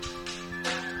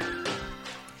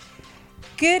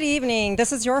Good evening.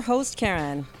 This is your host,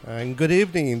 Karen. And good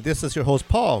evening. This is your host,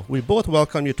 Paul. We both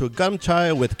welcome you to Gum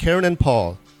Chai with Karen and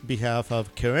Paul. On behalf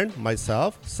of Karen,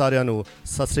 myself, Saryanu,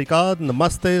 Sasrikad,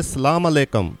 Namaste, Salam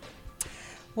Alaikum.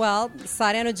 Well,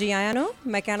 ਸਾਰਿਆਂ ਨੂੰ ਜੀ ਆਇਆਂ ਨੂੰ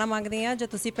ਮੈਂ ਕਹਿਣਾ ਮੰਗਦੀ ਹਾਂ ਜੇ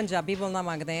ਤੁਸੀਂ ਪੰਜਾਬੀ ਬੋਲਣਾ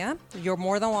ਮੰਗਦੇ ਆ you're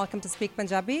more than welcome to speak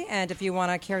Punjabi and if you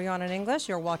want to carry on in English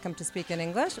you're welcome to speak in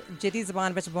English ਜਿਹਦੀ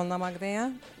ਜ਼ਬਾਨ ਵਿੱਚ ਬੋਲਣਾ ਮੰਗਦੇ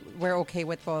ਆ we're okay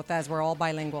with both as we're all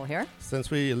bilingual here. Since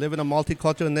we live in a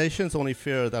multicultural nation, it's only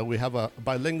fair that we have a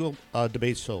bilingual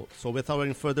debate show. So without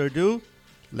any further ado,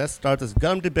 let's start this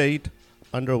gum debate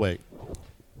underway.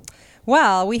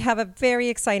 Well, we have a very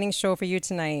exciting show for you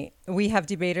tonight. We have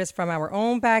debaters from our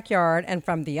own backyard and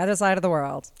from the other side of the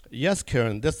world. Yes,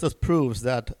 Karen, this just proves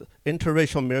that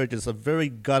interracial marriage is a very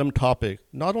gum topic,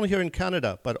 not only here in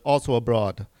Canada, but also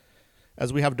abroad,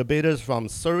 as we have debaters from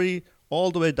Surrey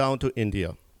all the way down to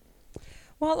India.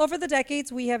 Well, over the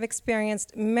decades, we have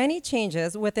experienced many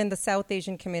changes within the South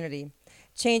Asian community.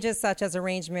 Changes such as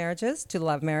arranged marriages to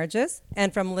love marriages,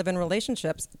 and from live-in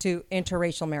relationships to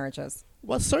interracial marriages.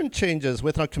 Well, certain changes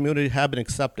within our community have been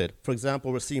accepted. For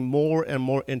example, we're seeing more and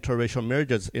more interracial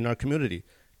marriages in our community.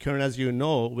 Karen, as you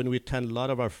know, when we attend a lot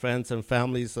of our friends and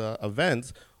families'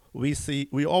 events,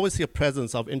 we always see a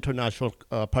presence of international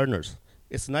partners.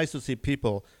 It's nice to see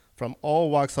people from all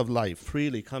walks of life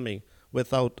freely coming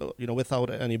without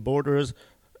any borders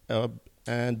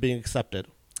and being accepted.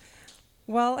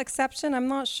 Well, exception, I'm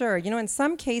not sure. In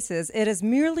some cases, it is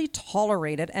merely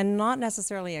tolerated and not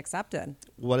necessarily accepted.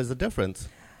 What is the difference?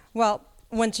 Well,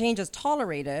 when change is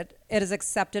tolerated, it is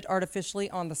accepted artificially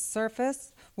on the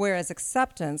surface, whereas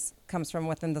acceptance comes from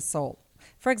within the soul.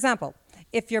 For example,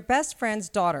 if your best friend's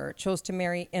daughter chose to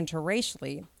marry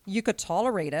interracially, you could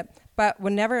tolerate it, but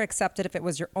would never accept it if it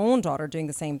was your own daughter doing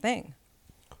the same thing.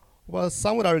 Well,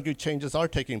 some would argue changes are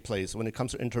taking place when it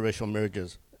comes to interracial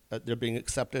marriages. They're being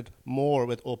accepted more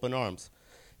with open arms,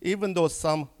 even though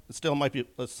some still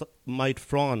might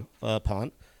frown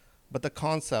upon. But the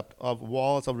concept of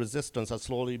walls of resistance are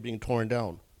slowly being torn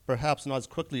down, perhaps not as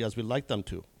quickly as we'd like them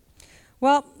to.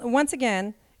 Well, once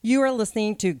again, you are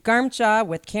listening to Garmcha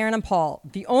with Karen and Paul,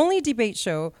 the only debate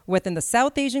show within the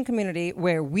South Asian community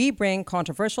where we bring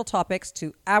controversial topics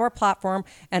to our platform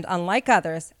and, unlike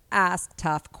others, ask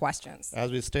tough questions.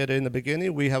 As we stated in the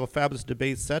beginning, we have a fabulous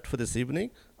debate set for this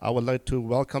evening. I would like to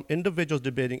welcome individuals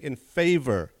debating in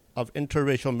favor of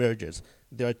interracial marriages.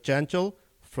 They are Chanchal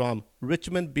from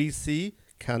Richmond, BC,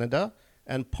 Canada,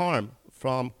 and Parm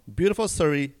from beautiful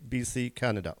Surrey, BC,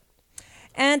 Canada.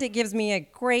 And it gives me a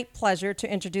great pleasure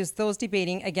to introduce those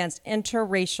debating against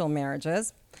interracial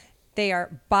marriages. They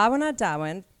are Bhavana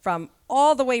Dhawan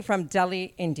all the way from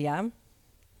Delhi, India.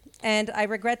 And I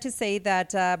regret to say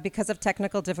that because of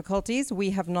technical difficulties, we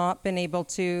have not been able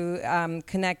to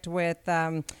connect with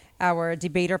our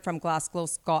debater from Glasgow,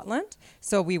 Scotland.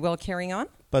 So we will carry on.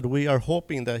 But we are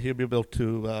hoping that he'll be able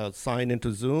to sign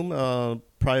into Zoom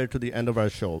prior to the end of our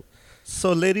show.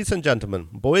 So, ladies and gentlemen,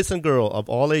 boys and girls of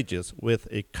all ages, with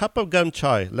a cup of gum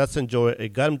chai, let's enjoy a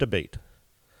gum debate.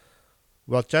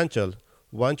 Well, Chanchal,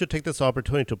 why don't you take this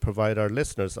opportunity to provide our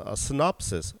listeners a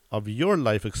synopsis of your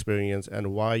life experience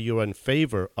and why you're in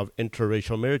favor of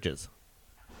interracial marriages?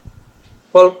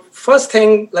 Well, first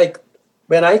thing,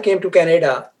 when I came to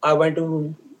Canada, I went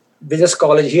to business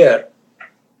college here.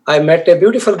 I met a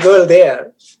beautiful girl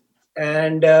there,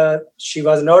 and she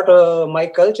was not my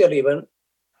culture even,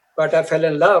 but I fell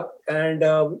in love, and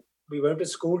we went to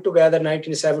school together in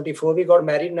 1974. We got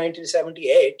married in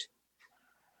 1978.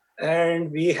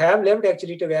 And we have lived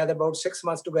actually together about 6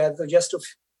 months together just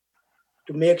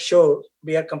to make sure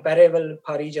we are comparable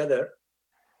for each other.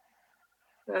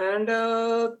 And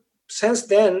since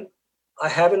then, I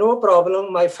have no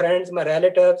problem. My friends, my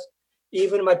relatives,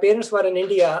 even my parents were in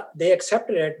India. They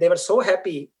accepted it. They were so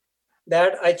happy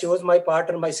that I chose my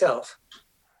partner myself.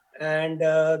 And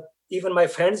even my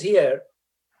friends here,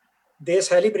 they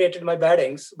celebrated my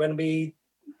weddings when we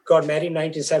got married in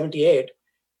 1978.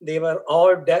 They were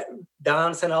all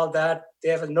dance and all that. They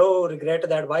have no regret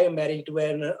that why I'm married to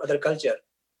another culture.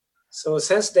 So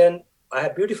since then, I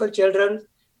have beautiful children.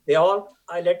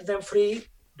 I let them free,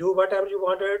 do whatever you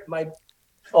wanted.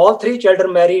 All three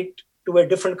children married to a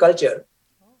different culture,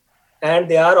 and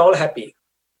they are all happy.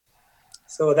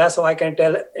 So that's how I can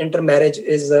tell intermarriage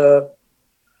is a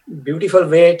beautiful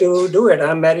way to do it.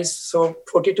 I'm married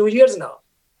 42 years now.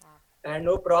 And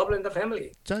no problem in the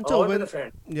family. Chanchal, with a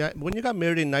friend. Yeah, when you got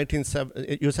married in you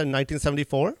said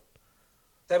 1974?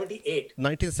 78.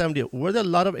 1970. Were there a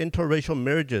lot of interracial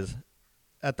marriages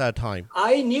at that time?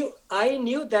 I knew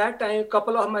that time a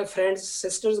couple of my friends'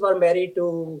 sisters were married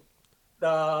to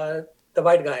the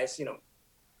white guys,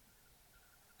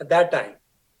 at that time.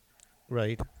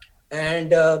 Right.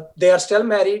 And they are still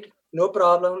married, no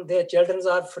problem. Their children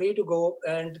are free to go,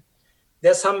 and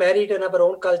there's some married in our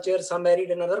own culture, some married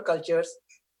in other cultures,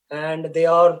 and they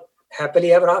are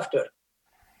happily ever after.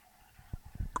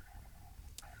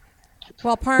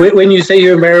 Well, Parm, When you say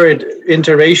you're married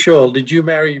interracial, did you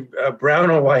marry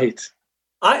brown or white?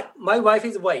 My wife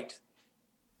is white.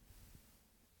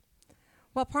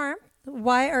 well, Parm,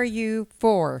 why are you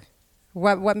for?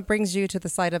 What brings you to the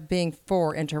side of being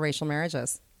for interracial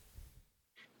marriages?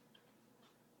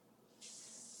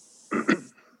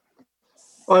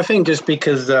 Well, I think just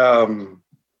because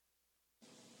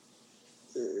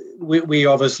we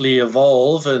obviously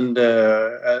evolve and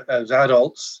as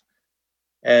adults,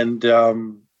 and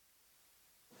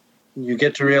you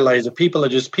get to realize that people are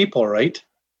just people, right?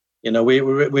 You know,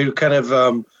 we kind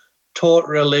of taught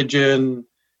religion.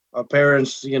 Our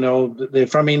parents, you know, they're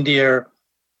from India,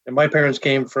 and my parents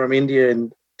came from India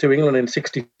to England in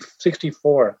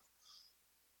 64.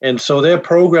 And so their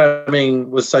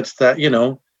programming was such that, you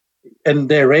know, and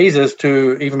they raised us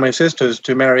to, even my sisters,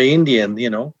 to marry Indian, you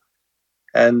know.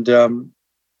 And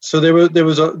so there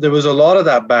was a lot of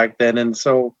that back then. And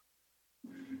so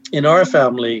in our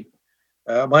family,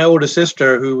 my older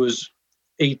sister, who was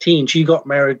 18, she got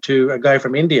married to a guy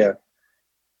from India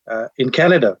in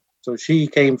Canada. So she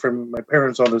came from, my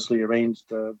parents obviously arranged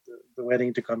the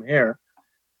wedding to come here.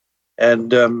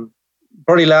 And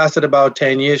probably lasted about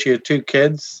 10 years. She had 2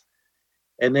 kids.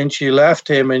 And then she left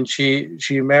him and she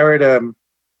married a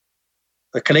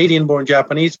Canadian-born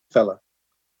Japanese fella.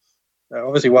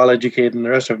 Obviously well-educated and the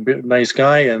rest of it, nice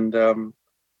guy. And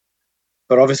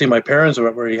but obviously my parents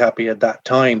weren't very happy at that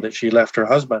time that she left her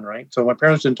husband, right? So my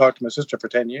parents didn't talk to my sister for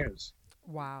 10 years.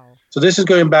 Wow. So this is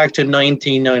going back to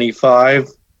 1995.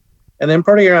 And then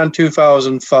probably around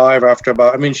 2005, after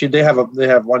about, I mean, they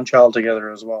have one child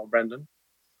together as well, Brendan.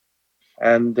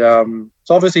 And so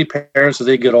obviously parents, as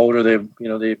they get older,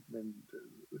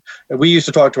 we used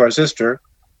to talk to our sister,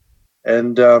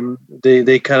 and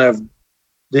they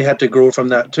had to grow from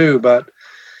that too. But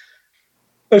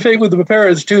I think with the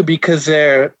parents too, because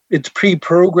it's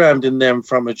pre-programmed in them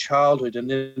from a childhood. And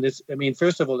then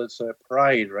first of all, it's a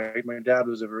pride, right? My dad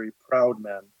was a very proud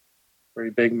man,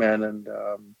 very big man, and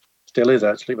still is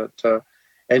actually, but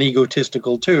and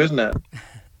egotistical too, isn't it?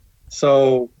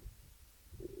 So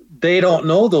they don't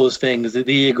know those things, the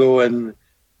ego and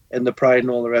the pride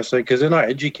and all the rest of it, because they're not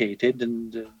educated.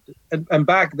 And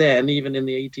back then, even in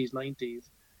the 80s, 90s,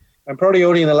 and probably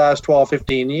only in the last 12,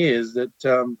 15 years,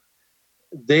 that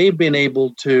they've been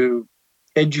able to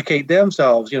educate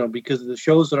themselves, you know, because of the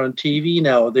shows that are on TV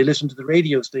now. They listen to the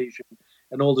radio station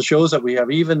and all the shows that we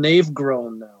have. Even they've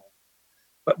grown now.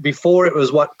 But before it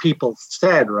was what people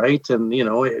said, right? And, you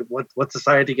know, what's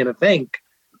society going to think?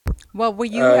 Well, were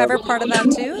you ever part of that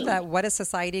too? That what is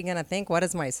society going to think? What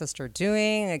is my sister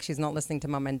doing? Like, she's not listening to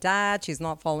mom and dad. She's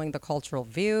not following the cultural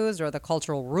views or the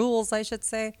cultural rules, I should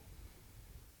say.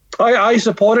 I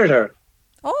supported her.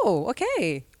 Oh,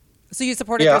 okay. So you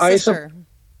supported your sister?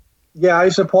 I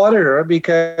supported her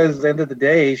because at the end of the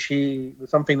day, she was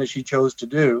something that she chose to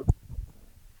do.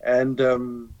 And,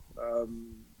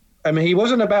 I mean, he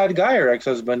wasn't a bad guy, her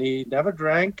ex-husband. He never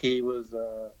drank. He was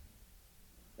a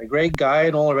great guy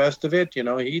and all the rest of it. You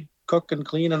know, he'd cook and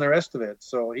clean and the rest of it.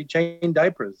 So he changed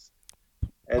diapers.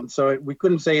 And so we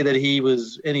couldn't say that he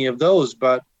was any of those,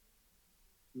 but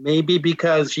maybe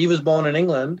because she was born in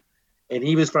England and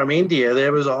he was from India,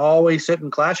 there was always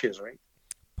certain clashes, right?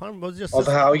 Of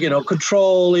how, you know,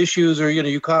 control issues, or, you know,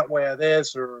 you can't wear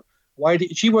this, or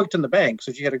she worked in the bank,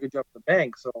 so she had a good job at the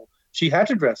bank. So she had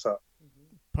to dress up.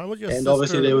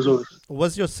 Obviously there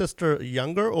was your sister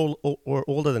younger or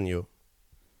older than you?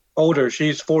 Older.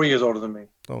 She's 4 years older than me.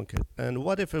 Okay. And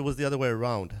what if it was the other way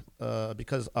around?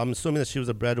 Because I'm assuming that she was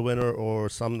a breadwinner or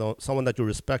someone that you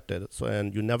respected. So,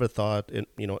 and you never thought, in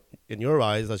your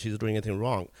eyes, that she's doing anything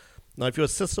wrong. Now, if your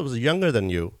sister was younger than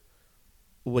you,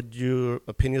 would your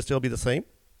opinion still be the same?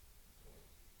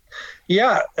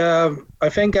 Yeah. I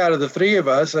think out of the 3 of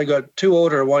us, I got 2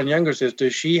 older, 1 younger sister.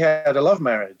 She had a love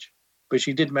marriage, but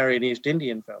she did marry an East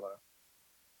Indian fella.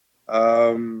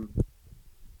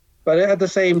 But at the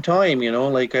same time, you know,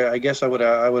 like I guess I would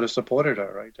have supported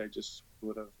her, right? I just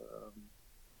would have,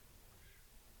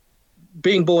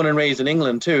 being born and raised in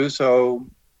England too, so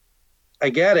I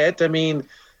get it. I mean,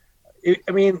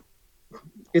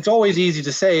 it's always easy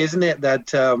to say, isn't it,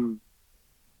 that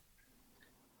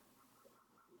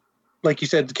like you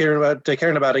said,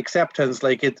 caring about acceptance,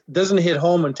 like it doesn't hit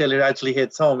home until it actually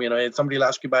hits home. You know, somebody will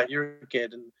ask you about your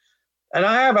kid, and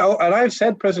I've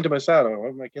said present to myself, I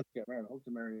want my kids to get married. I hope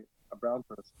to marry a brown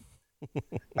person,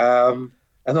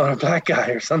 and not a black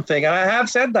guy or something. And I have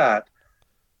said that,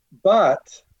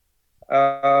 But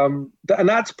and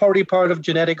that's probably part of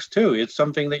genetics too. It's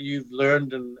something that you've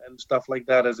learned and stuff like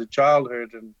that as a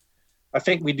childhood, and I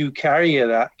think we do carry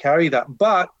that.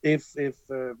 But if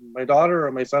my daughter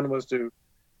or my son was to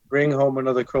bring home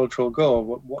another cultural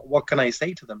goal, what can I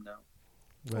say to them now?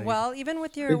 Right. Well, even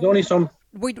with your, There's only some.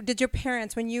 did your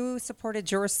parents, when you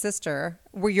supported your sister,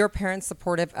 were your parents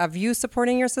supportive of you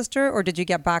supporting your sister, or did you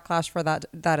get backlash for that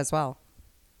as well?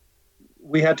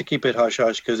 We had to keep it hush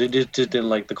hush because it just didn't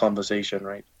like the conversation,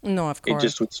 right? No, of It course.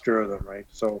 just would stir them, right?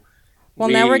 So. Well,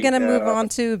 now we're going to move on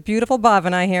to beautiful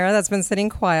Bhavana here that's been sitting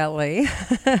quietly.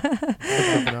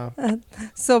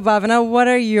 So, Bhavana, what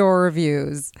are your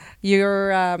views?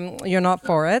 You're not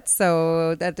for it.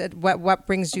 So, what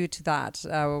brings you to that?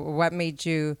 What made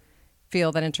you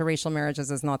feel that interracial marriages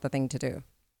is not the thing to do?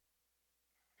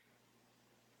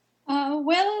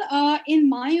 In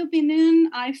my opinion,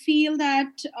 I feel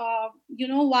that,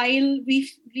 while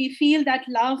we feel that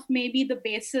love may be the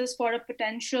basis for a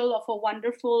potential of a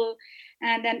wonderful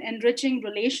and an enriching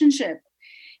relationship,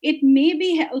 it may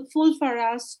be helpful for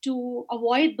us to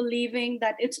avoid believing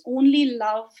that it's only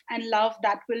love and love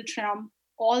that will trump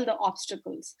all the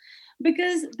obstacles,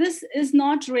 because this is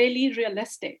not really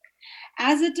realistic.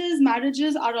 As it is,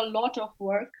 marriages are a lot of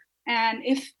work, and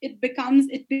if it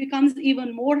becomes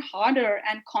even more harder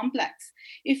and complex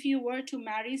if you were to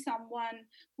marry someone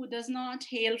who does not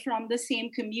hail from the same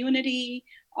community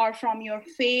or from your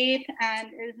faith and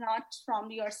is not from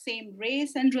your same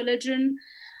race and religion.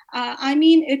 I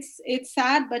mean, it's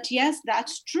sad, but yes,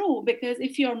 that's true. Because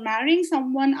if you're marrying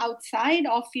someone outside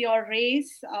of your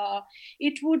race,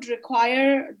 it would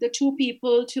require the two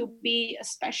people to be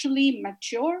especially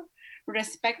mature,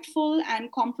 respectful,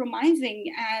 and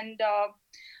compromising. And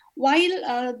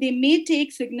while they may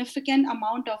take significant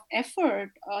amount of effort,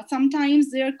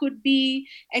 sometimes there could be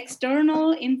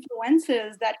external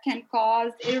influences that can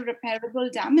cause irreparable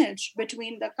damage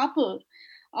between the couple.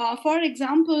 For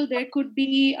example, there could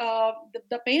be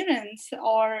the parents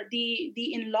or the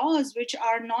in-laws which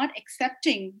are not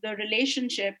accepting the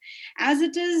relationship. As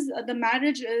it is, the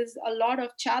marriage is a lot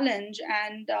of challenge,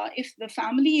 and if the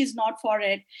family is not for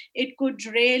it, it could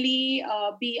really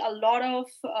be a lot of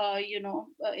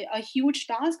a huge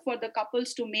task for the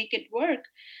couples to make it work.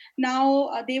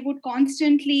 Now they would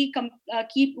constantly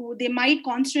they might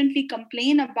constantly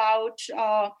complain about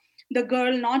the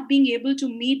girl not being able to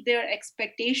meet their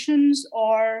expectations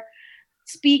or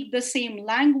speak the same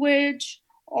language,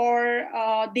 or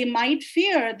they might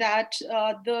fear that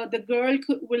the girl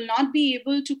will not be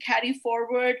able to carry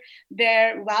forward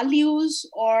their values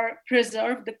or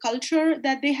preserve the culture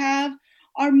that they have,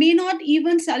 or may not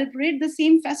even celebrate the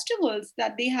same festivals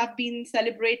that they have been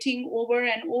celebrating over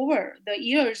and over the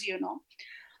years.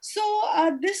 So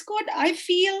this could, I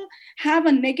feel, have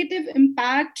a negative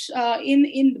impact in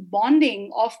the bonding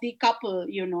of the couple.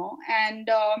 And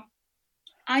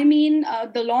I mean,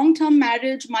 the long-term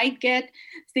marriage might get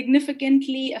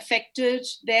significantly affected.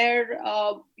 Their,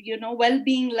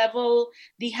 well-being level,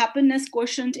 the happiness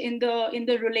quotient in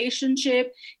the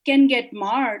relationship can get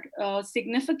marred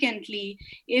significantly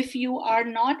if you are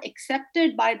not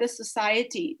accepted by the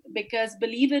society. Because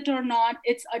believe it or not,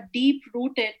 it's a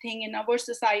deep-rooted thing in our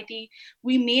society.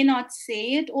 We may not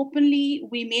say it openly,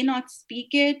 we may not speak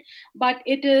it, but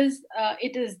it is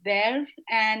there.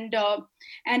 And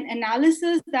an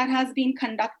analysis that has been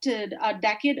conducted a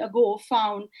decade ago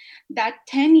found that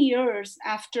 10 years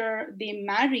after they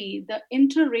marry, the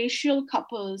interracial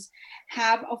couples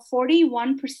have a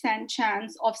 41%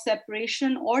 chance of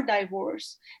separation or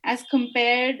divorce, as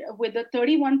compared with a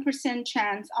 31%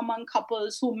 chance among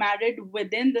couples who married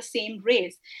within the same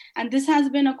race. And this has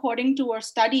been according to a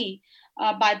study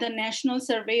by the National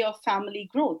Survey of Family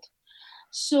Growth.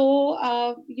 So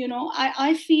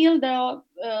I feel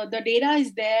the data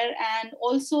is there, and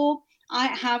also I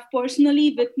have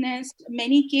personally witnessed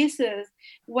many cases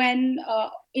when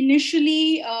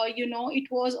initially it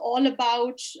was all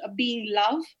about being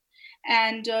love,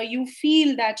 and you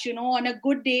feel that on a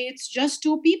good day it's just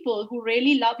two people who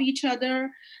really love each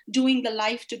other doing the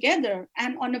life together,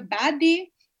 and on a bad day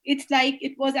it's like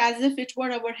it was as if it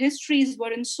were our histories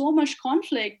were in so much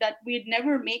conflict that we'd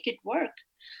never make it work.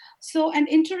 So, an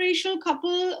interracial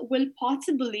couple will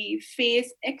possibly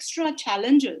face extra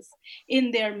challenges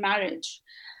in their marriage.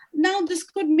 Now, this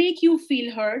could make you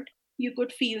feel hurt, you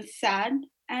could feel sad,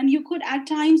 and you could at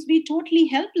times be totally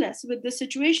helpless with the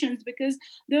situations, because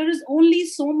there is only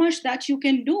so much that you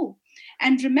can do.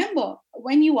 And remember,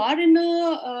 when you are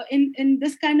in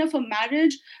this kind of a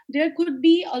marriage, there could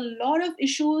be a lot of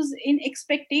issues in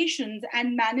expectations,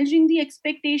 and managing the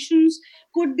expectations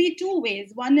could be two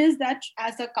ways. One is that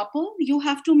as a couple, you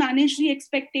have to manage the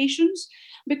expectations,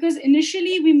 because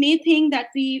initially we may think that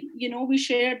we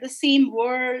share the same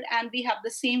world and we have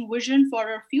the same vision for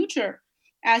our future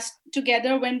as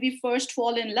together when we first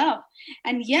fall in love.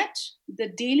 And yet the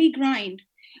daily grind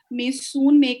may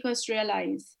soon make us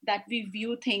realize that we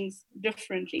view things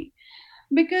differently,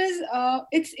 because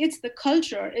it's the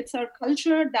culture, it's our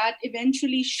culture that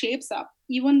eventually shapes up.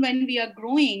 Even when we are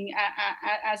growing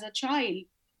as a child,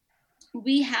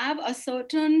 we have a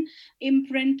certain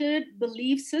imprinted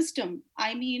belief system.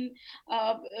 I mean,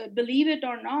 believe it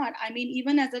or not, I mean,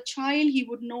 even as a child, he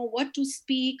would know what to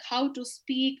speak, how to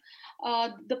speak.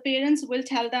 The parents will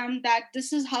tell them that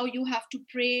this is how you have to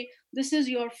pray, this is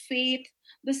your faith,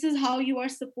 this is how you are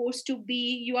supposed to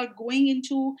be. You are going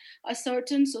into a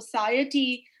certain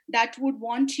society that would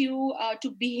want you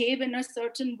to behave in a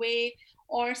certain way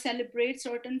or celebrate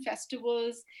certain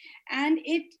festivals. And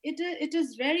it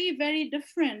is very, very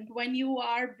different when you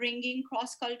are bringing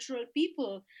cross-cultural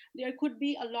people. There could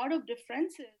be a lot of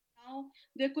differences. Now,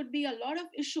 there could be a lot of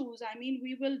issues. I mean,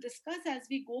 we will discuss as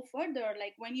we go further.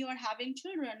 Like when you are having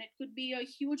children, it could be a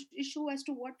huge issue as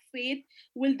to what faith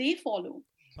will they follow.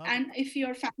 And if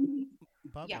your family,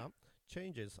 yeah,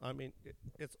 changes. I mean,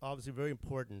 it's obviously very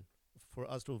important for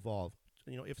us to evolve.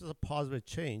 If there's a positive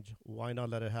change, why not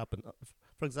let it happen?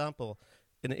 For example,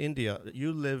 in India,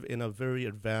 you live in a very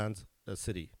advanced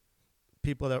city.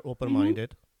 People are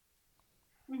open-minded.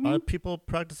 Mm-hmm. Are people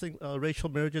practicing racial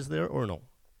marriages there or no?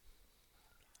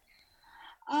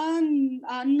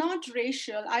 Not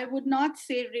racial. I would not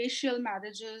say racial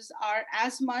marriages are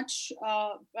as much,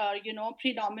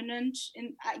 predominant.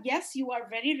 Yes, you are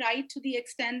very right to the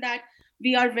extent that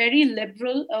we are very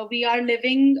liberal. We are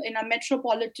living in a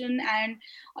metropolitan, and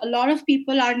a lot of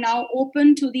people are now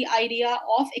open to the idea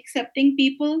of accepting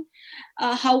people.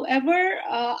 However,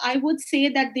 I would say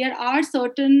that there are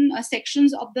certain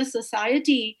sections of the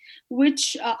society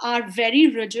which are very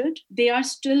rigid. They are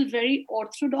still very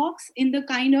orthodox in the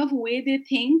kind of way they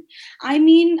think. I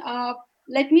mean,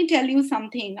 let me tell you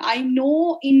something. I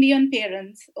know Indian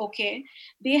parents, okay?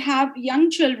 They have young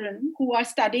children who are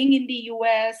studying in the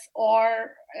US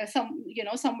or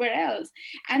somewhere else,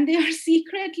 and they are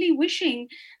secretly wishing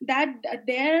that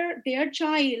their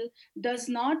child does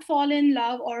not fall in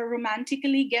love or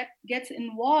romantically gets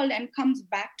involved and comes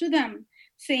back to them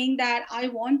saying that I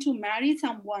want to marry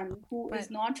someone who is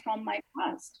not from my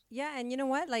past. Yeah, and you know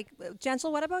what? Like,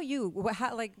 Gentle, what about you?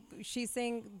 Like, she's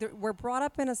saying we're brought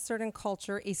up in a certain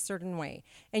culture, a certain way,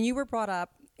 and you were brought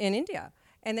up in India.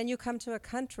 And then you come to a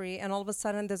country and all of a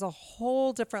sudden there's a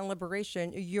whole different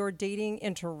liberation. You're dating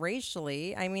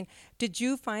interracially. I mean, did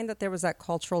you find that there was that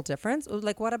cultural difference?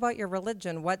 Like, what about your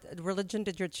religion? What religion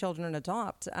did your children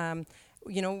adopt?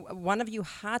 One of you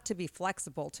had to be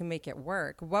flexible to make it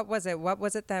work. What was it? What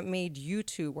was it that made you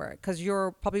two work? Because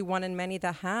you're probably one in many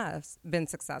that has been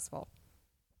successful.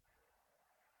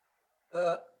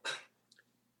 Am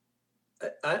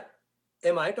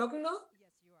I talking now?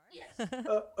 Yes,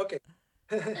 you are. Okay.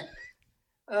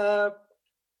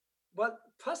 Well,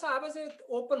 first I was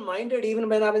open-minded. Even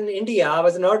when I was in India, I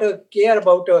was not care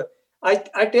about. I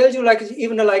tell you, like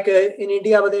even like in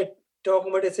India, where they talk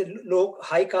about it's a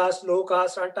high caste, low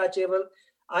caste, untouchable.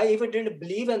 I even didn't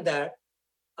believe in that.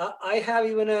 I have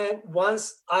even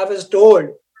once I was told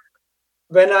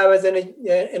when I was in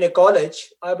a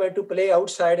college, I went to play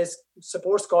outside a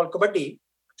sports called kabaddi.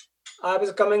 I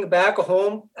was coming back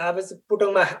home. I was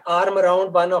putting my arm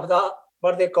around one of the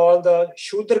what they call the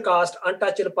Shudra caste,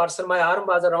 untouchable person. My arm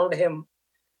was around him.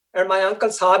 And my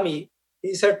uncle saw me.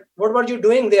 He said, "What were you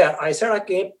doing there?" I said, "I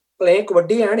came playing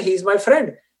kabaddi and he's my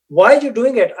friend." "Why are you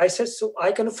doing it?" I said, "So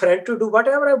I can friend to do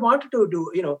whatever I wanted to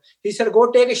do." He said,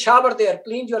 "Go take a shower there,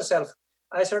 clean yourself."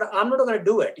 I said, "I'm not going to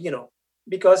do it,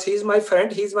 because he's my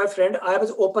friend. He's my friend." I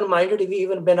was open-minded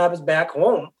even when I was back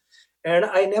home. And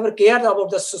I never cared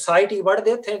about the society, what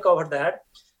they think over that.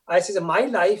 I said, my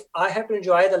life, I have to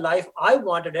enjoy the life I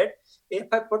wanted it. If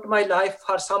I put my life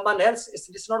for someone else,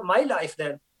 it's not my life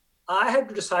then. I have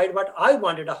to decide what I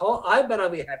wanted, how I'm going to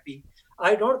be happy.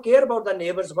 I don't care about the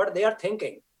neighbors, what they are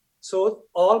thinking. So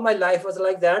all my life was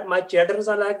like that. My children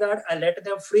are like that. I let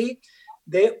them free.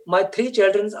 My 3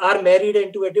 children are married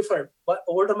into a different.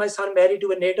 Older, my son married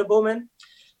to a native woman.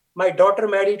 My daughter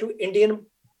married to Indian.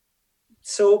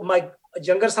 So my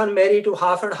younger son married to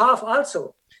half and half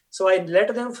also. So I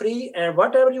let them free, and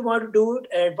whatever you want to do it,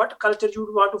 and what culture you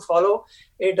want to follow,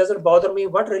 it doesn't bother me.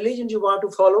 What religion you want to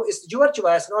follow is your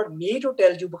choice, not me to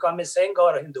tell you become a Singh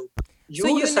or a Hindu. So You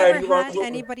you decide never you want had to go.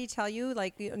 anybody tell you,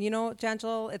 like,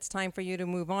 Janjal, it's time for you to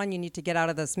move on. You need to get out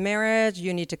of this marriage.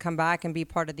 You need to come back and be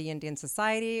part of the Indian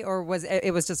society, or was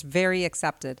it was just very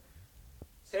accepted?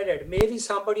 Said it. Maybe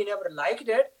somebody never liked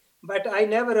it, but I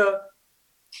never.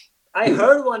 I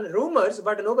heard one rumors,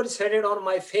 but nobody said it on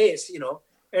my face,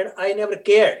 and I never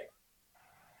cared.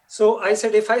 So I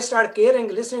said, if I start caring,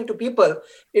 listening to people,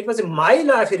 it was my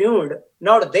life ruined,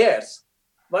 not theirs.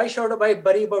 Why should I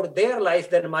worry about their life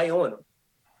than my own?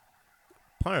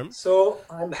 Parm, So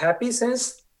I'm happy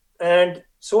since, and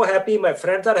so happy. My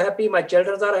friends are happy. My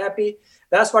children are happy.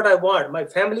 That's what I want. My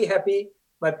family happy.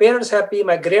 My parents happy.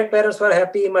 My grandparents were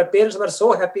happy. My parents were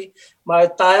so happy. My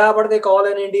taya, what they call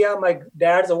in India, my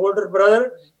dad's older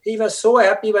brother, he was so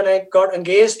happy when I got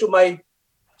engaged to my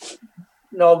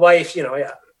wife.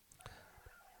 Yeah.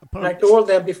 And I Parm, told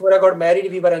them before I got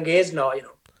married, we were engaged now.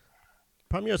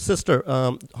 Parm, your sister,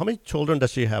 how many children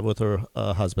does she have with her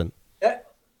husband?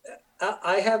 Uh,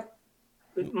 I have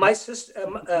my sister.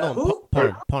 No, Who?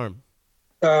 Parm.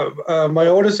 My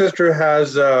older sister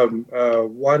has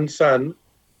one son,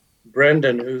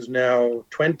 Brendan, who's now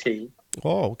 20,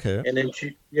 Oh, okay. and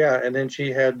then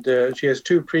she has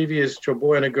two previous, a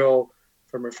boy and a girl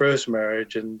from her first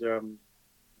marriage, and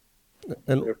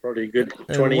And they're probably good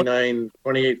and 29,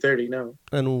 28, 30 now.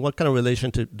 and what kind of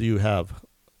relationship do you have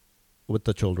with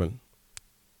the children?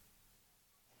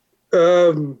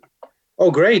 Oh,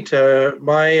 great!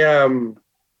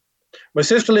 My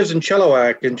sister lives in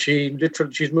Chilliwack, and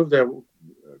she's moved there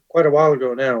quite a while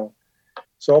ago now.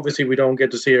 So obviously we don't get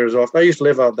to see her as often. I used to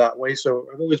live out that way, so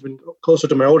I've always been closer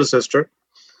to my older sister.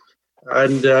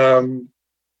 And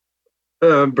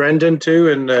Brendan too,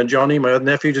 and Johnny, my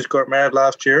nephew, just got married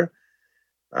last year.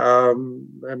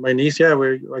 And my niece,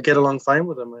 I get along fine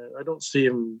with him. I don't see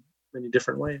him any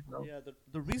different way. No. Yeah,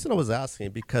 the reason I was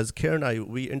asking, because Karen and I,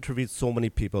 we interviewed so many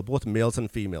people, both males and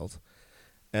females.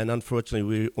 And unfortunately,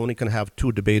 we only can have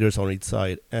two debaters on each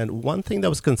side. And one thing that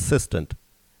was consistent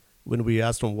when we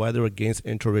asked them why they were against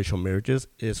interracial marriages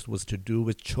was to do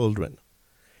with children.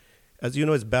 As you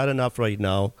know, it's bad enough right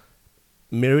now.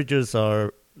 Marriages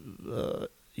are,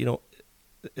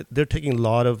 they're taking a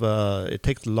lot of, it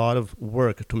takes a lot of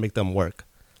work to make them work.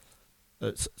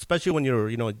 Especially when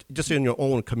you're, just in your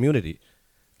own community,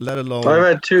 let alone. I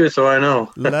read too, so I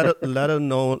know. let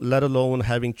alone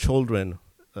having children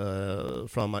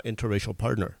from an interracial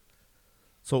partner.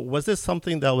 So was this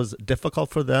something that was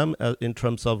difficult for them in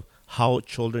terms of how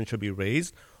children should be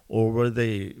raised, or were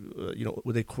they,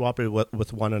 would they cooperate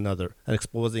with one another and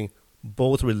exposing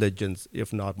both religions,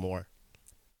 if not more?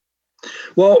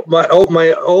 Well,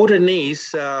 my older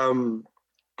niece,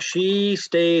 she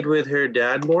stayed with her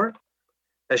dad more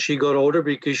as she got older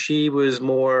because she was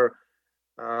more.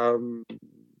 I don't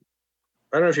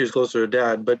know if she was close to her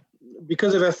dad, but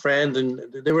because of her friends, and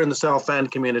they were in the South Van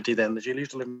community then. She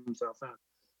used to live in South Van.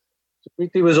 So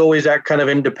Preeti was always that kind of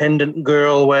independent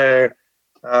girl where,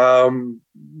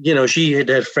 she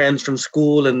had friends from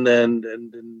school and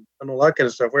all that kind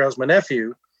of stuff. Whereas my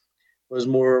nephew was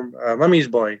more mummy's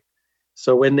boy.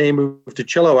 So when they moved to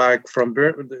Chilliwack from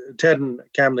Ted and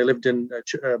Cam, they lived in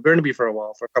Burnaby for a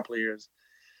while, for a couple of years.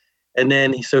 And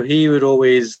then, so he would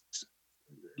always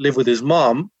live with his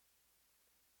mom.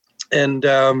 And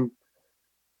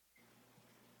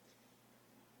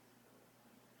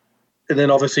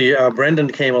then obviously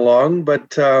Brendan came along,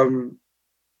 but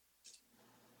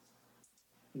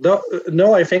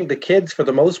no, I think the kids, for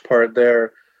the most part,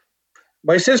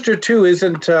 my sister too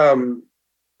isn't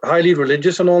highly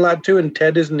religious and all that too, and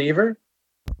Ted isn't either.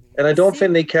 And I don't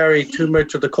think they carry too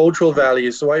much of the cultural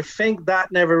values. So I think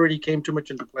that never really came too much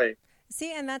into play.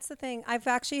 See, and that's the thing. I've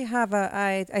actually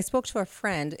I spoke to a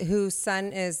friend whose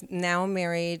son is now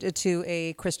married to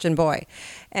a Christian boy.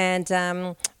 And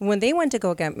when they went to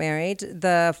go get married,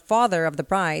 the father of the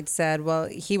bride said, well,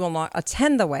 he will not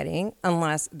attend the wedding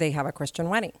unless they have a Christian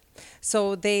wedding.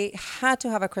 So they had to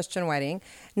have a Christian wedding.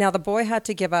 Now, the boy had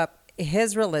to give up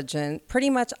his religion, pretty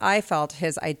much, I felt,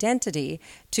 his identity,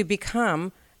 to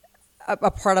become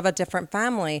a part of a different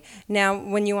family. Now,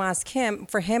 when you ask him,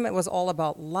 for him, it was all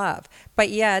about love. But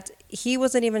yet, he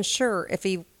wasn't even sure if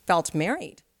he felt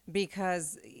married,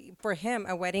 because for him,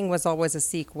 a wedding was always a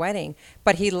Sikh wedding.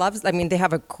 But he loves, they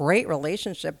have a great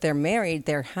relationship. They're married,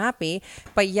 they're happy.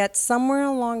 But yet, somewhere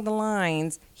along the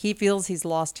lines, he feels he's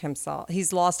lost himself.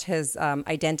 He's lost his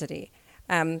identity.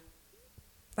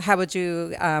 How would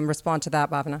you respond to that,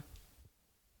 Bhavna?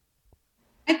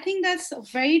 I think that's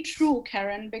very true,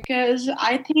 Karen, because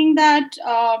I think that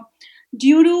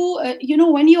due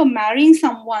to, when you're marrying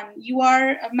someone, you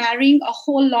are marrying a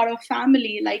whole lot of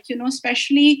family. Like,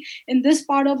 especially in this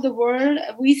part of the world,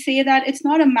 we say that it's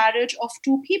not a marriage of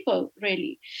two people,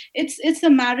 really. It's a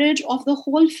marriage of the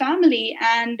whole family.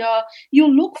 And you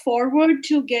look forward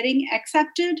to getting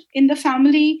accepted in the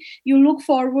family. You look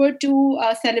forward to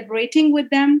celebrating with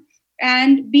them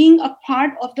and being a part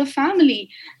of the family.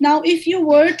 Now, if you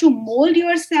were to mold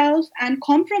yourself and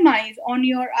compromise on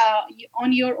your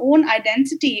own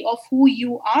identity of who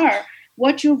you are,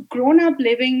 what you've grown up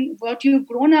living, what you've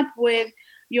grown up with,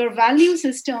 your value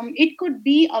system, it could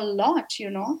be a lot.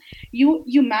 You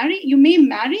may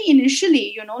marry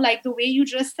initially, like the way you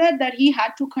just said that he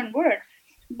had to convert,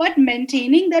 but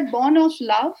maintaining that bond of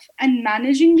love and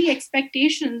managing the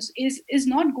expectations is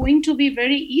not going to be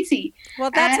very easy.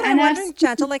 Well, that's what I'm wondering,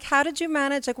 Chantal. Like, how did you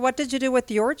manage? Like, what did you do with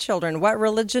your children? What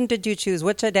religion did you choose?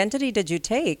 Which identity did you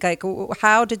take? Like,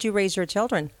 how did you raise your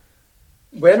children?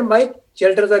 When my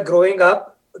children were growing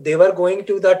up, they were going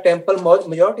to the temple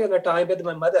majority of the time with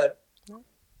my mother.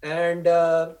 And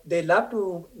they love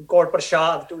to go to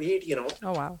prashad to eat,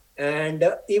 Oh, wow. And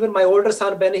even my older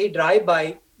son, when he drive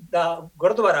by the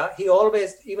Gurdwara, he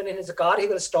always, even in his car, he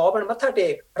will stop and matha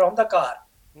take from the car.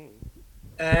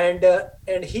 And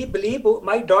he believed,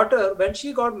 my daughter, when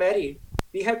she got married,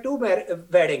 we had two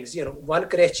weddings, one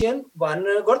Christian, one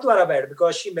Gurdwara wedding,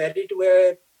 because she married to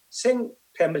a Singh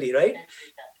family, right?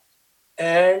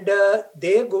 And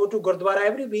they go to Gurdwara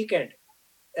every weekend.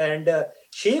 And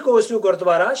she goes to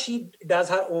Gurdwara, she does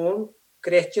her own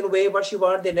Christian way, what she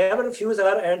wants. They never refuse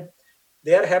her, and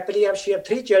they are happily, she has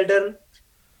 3 children.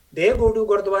 They go to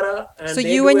Gurdwara. And so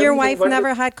you and your wife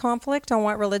never had conflict on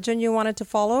what religion you wanted to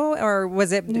follow, or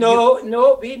was it?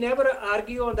 No, we never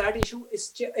argue on that issue.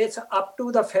 It's up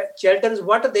to the children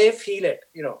what they feel it,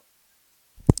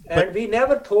 And we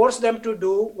never force them to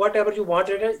do whatever you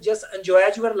wanted. Just enjoy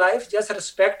your life. Just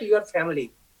respect your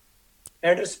family,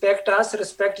 and respect us.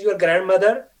 Respect your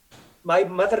grandmother. My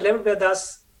mother lived with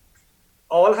us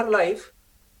all her life.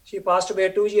 She passed away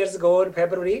 2 years ago in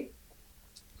February.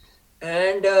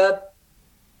 And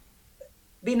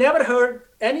we never heard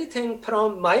anything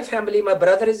from my family. My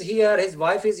brother is here. His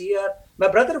wife is here. My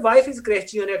brother's wife is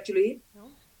Christian, actually.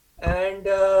 And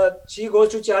she goes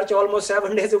to church almost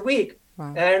 7 days a week.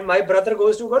 Wow. And my brother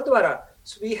goes to Gurdwara.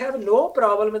 So we have no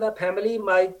problem with the family,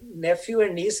 my nephew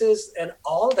and nieces and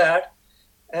all that.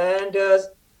 And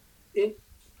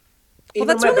well,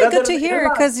 that's really good to hear,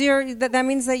 because that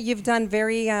means that you've done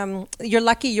very, you're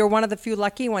lucky. You're one of the few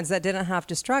lucky ones that didn't have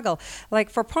to struggle. Like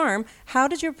for Parm, how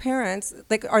did your parents,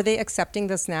 like, are they accepting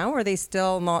this now? Are they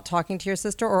still not talking to your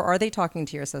sister, or are they talking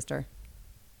to your sister?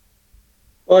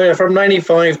 Well, yeah, from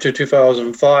 95 to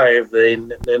 2005, they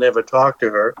never talked to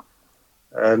her.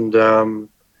 And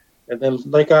then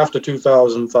like after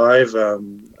 2005,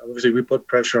 obviously we put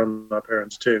pressure on our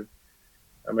parents too.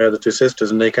 My other 2 sisters,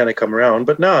 and they kind of come around.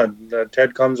 But no,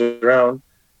 Ted comes around,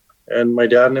 and my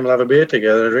dad and him will have a beer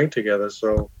together, a drink together.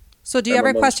 So do you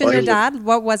ever question your dad?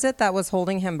 What was it that was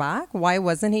holding him back? Why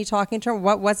wasn't he talking to her?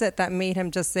 What was it that made him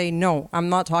just say, no, I'm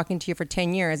not talking to you for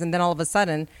 10 years, and then all of a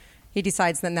sudden he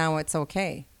decides that now it's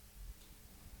okay?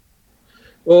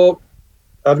 Well,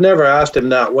 I've never asked him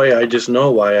that way. I just know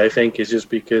why. I think it's just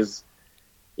because,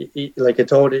 like I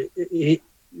told you,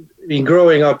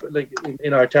 growing up like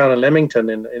in our town in Leamington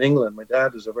in England, my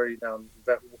dad is a very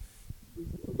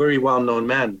well-known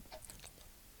man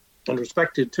and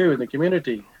respected too in the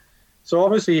community. So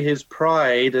obviously his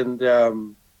pride and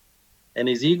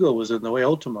his ego was in the way.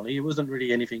 Ultimately, it wasn't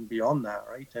really anything beyond that,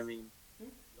 right? I mean,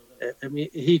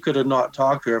 he could have not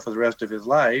talked to her for the rest of his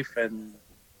life, and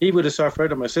he would have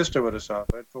suffered, and my sister would have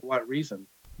suffered. For what reason?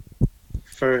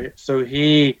 So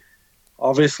he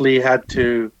obviously had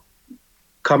to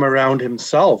come around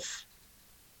himself,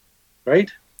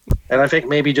 right? And I think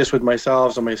maybe just with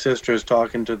myself and my sisters,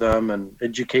 talking to them and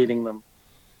educating them,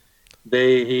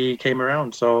 he came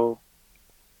around. So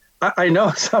I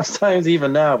know sometimes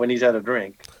even now when he's had a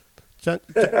drink,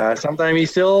 sometimes he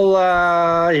still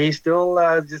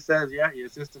just says, yeah, your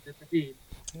sister did the deed.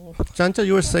 Chantal,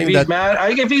 you were saying if he's mad,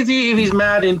 if he's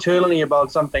mad internally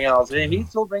about something else, he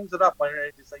still brings it up.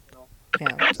 It's like,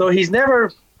 Yeah. So he's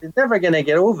never going to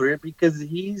get over it, because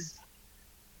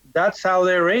that's how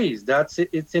they're raised.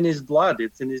 It's in his blood.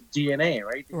 It's in his DNA,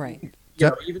 right? Right.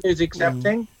 Even though he's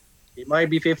accepting, it might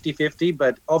be 50-50,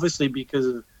 but obviously because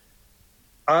of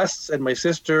us and my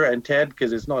sister and Ted,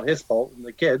 because it's not his fault, and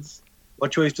the kids,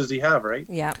 what choice does he have, right?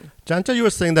 Yeah. Chantal, you were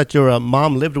saying that your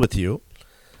mom lived with you.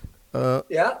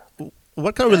 Yeah.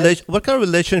 what kind of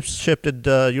relationship did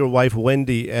your wife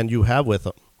Wendy and you have with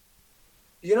him?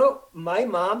 You know, my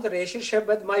mom, the relationship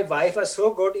with my wife was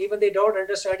so good, even they don't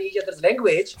understand each other's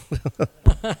language.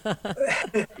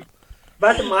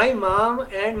 But my mom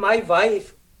and my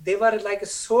wife, they were like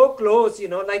so close, you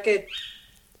know, like a,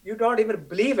 you don't even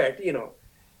believe it, you know.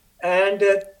 And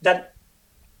that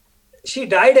she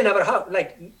died in our house,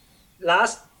 like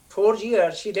last 4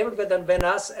 years, she lived with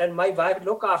us, and my wife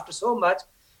looked after so much.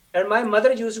 And my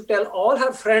mother used to tell all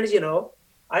her friends, you know,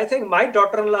 I think my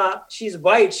daughter-in-law, she's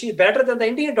white, she's better than the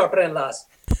Indian daughter-in-laws.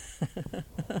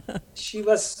 She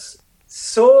was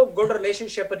so good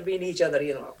relationship between each other,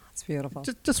 you know. It's beautiful.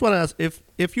 Just want to ask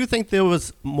if you think there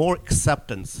was more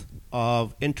acceptance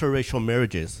of interracial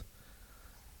marriages,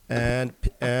 and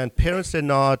parents did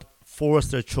not force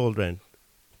their children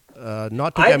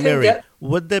not to I get think married, that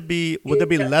would there be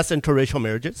less interracial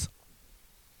marriages?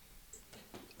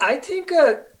 I think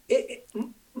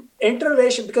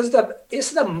interrelation, because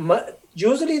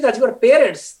usually that your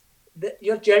parents,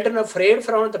 your children are afraid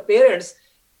from the parents.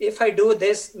 If I do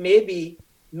this, maybe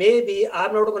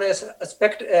I'm not going to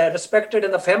respected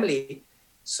in the family.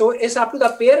 So it's up to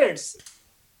the parents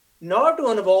not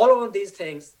to involve on these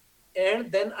things,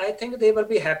 and then I think they will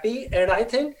be happy. And I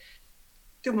think,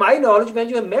 to my knowledge, when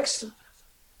you mix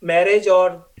marriage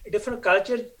or different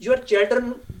culture, your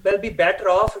children will be better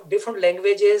off, different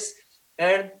languages,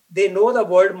 and they know the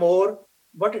world more,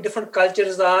 what different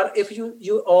cultures are. If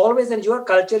you always in your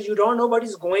culture, you don't know what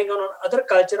is going on other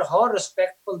culture, how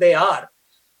respectful they are.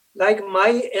 Like my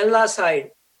in-law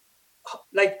side,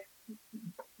 like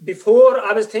before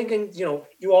I was thinking, you know,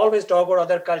 you always talk about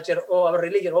other culture, oh, our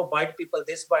religion, oh, white people,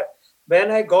 this, but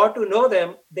when I got to know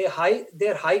them, their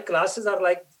high classes are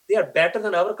like, they are better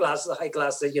than our classes, high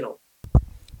classes, you know.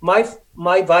 My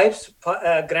wife's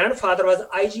grandfather was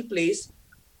IG police.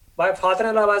 My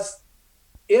father-in-law was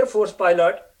Air Force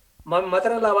pilot. My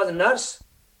mother-in-law was a nurse.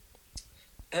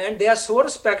 And they are so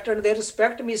respected. They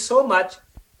respect me so much.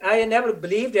 I never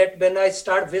believed it when I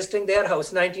started visiting their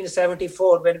house,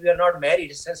 1974, when we were not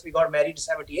married, since we got married in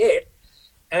 78.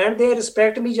 And they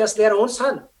respect me just their own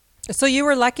son. So you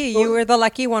were lucky. You were the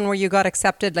lucky one where you got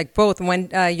accepted, like both,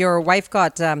 when your wife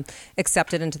got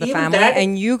accepted into the family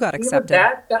and you got accepted.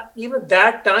 Even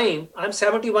that time, I'm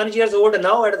 71 years old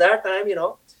now at that time, you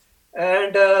know,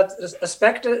 and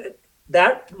respect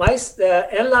that my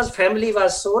in-laws family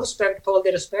was so respectful.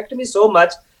 They respect me so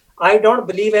much. I don't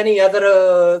believe any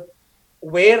other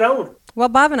way around. Well,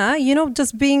 Bhavana, you know,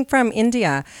 just being from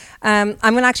India, I'm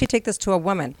going to actually take this to a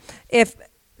woman. If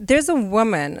there's a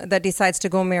woman that decides to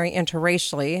go marry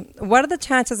interracially, what are the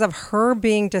chances of her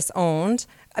being disowned?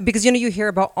 Because, you know, you hear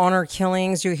about honor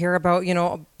killings, you hear about, you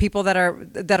know, people that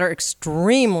are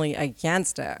extremely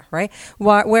against it, right?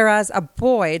 Whereas a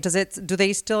boy, do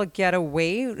they still get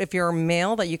away, if you're a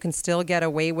male, that you can still get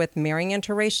away with marrying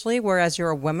interracially, whereas you're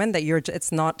a woman that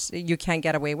you can't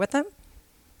get away with them?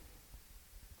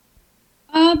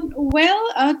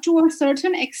 To a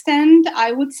certain extent,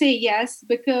 I would say yes,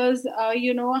 because,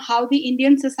 you know, how the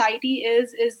Indian society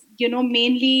is, you know,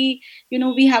 mainly, you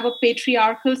know, we have a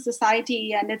patriarchal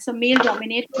society and it's a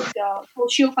male-dominated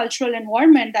socio-cultural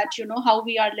environment that, you know, how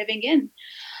we are living in.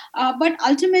 But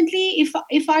ultimately,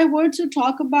 if I were to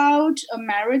talk about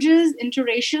marriages,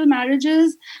 interracial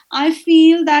marriages, I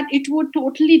feel that it would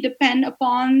totally depend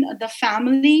upon the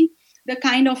family, the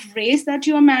kind of race that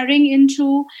you are marrying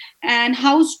into, and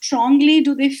how strongly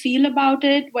do they feel about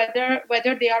it,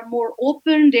 whether they are more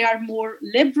open, they are more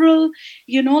liberal.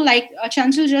 You know, like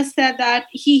Chanchal just said that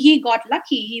he got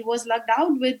lucky, he was lucked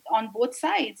out with on both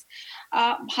sides.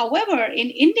 However,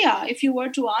 in India, if you were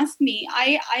to ask me,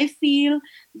 I feel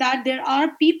that there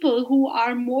are people who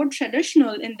are more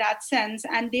traditional in that sense,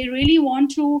 and they really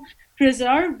want to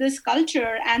preserve this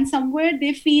culture, and somewhere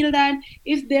they feel that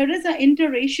if there is an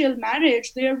interracial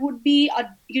marriage, there would be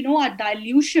a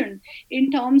dilution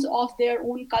in terms of their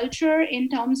own culture, in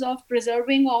terms of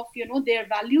preserving of, you know, their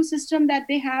value system that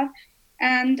they have.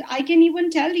 And I can even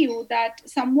tell you that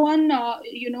someone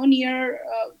near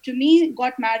to me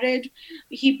got married.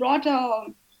 He brought a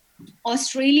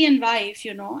Australian wife,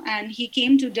 you know, and he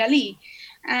came to Delhi.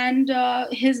 And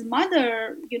his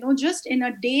mother, you know, just in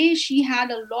a day, she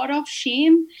had a lot of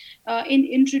shame in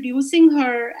introducing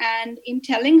her and in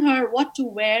telling her what to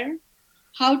wear,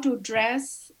 how to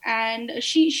dress. And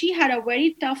she had a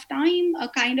very tough time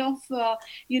kind of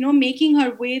making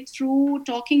her way through,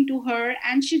 talking to her,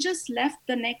 and she just left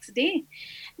the next day.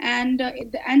 And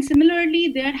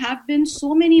similarly, there have been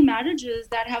so many marriages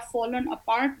that have fallen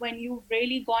apart when you've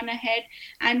really gone ahead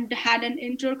and had an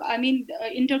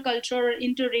intercultural,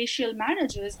 interracial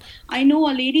marriages. I know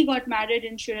a lady got married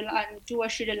in to a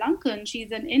Sri Lankan.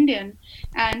 She's an Indian,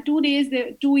 and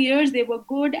 2 years they were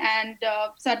good, and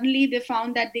suddenly they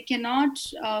found that they cannot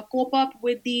cope up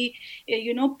with the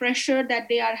pressure that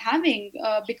they are having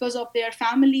because of their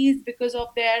families, because of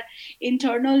their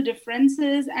internal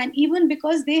differences, and even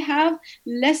because they have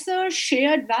lesser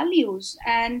shared values.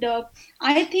 And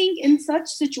I think in such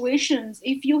situations,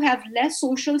 if you have less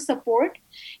social support,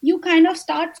 you kind of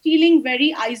start feeling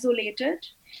very isolated,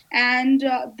 and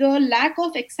the lack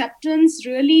of acceptance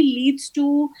really leads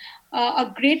to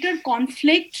a greater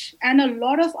conflict and a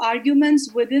lot of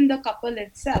arguments within the couple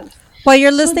itself. Well,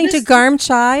 you're listening to Garm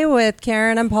Chai with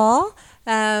Karen and Paul.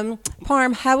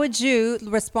 Parm, how would you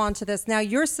respond to this? Now,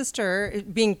 your sister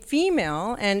being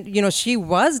female, and she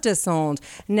was disowned.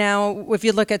 Now, if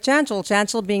you look at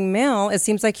Janchal being male, it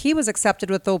seems like he was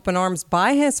accepted with open arms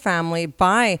by his family,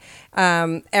 by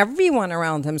everyone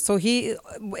around him. So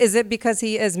is it because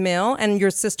he is male, and your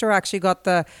sister actually got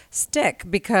the stick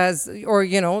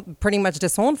pretty much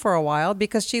disowned for a while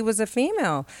because she was a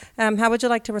female? How would you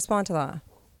like to respond to that?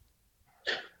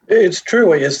 It's true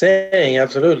what you're saying,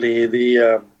 absolutely.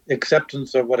 The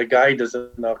acceptance of what a guy does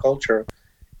in our culture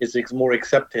is more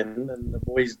accepting, and the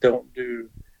boys don't do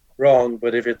wrong.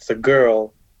 But if it's a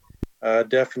girl,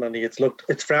 definitely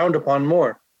it's frowned upon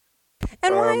more.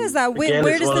 And why is that?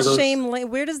 Where does the shame lay?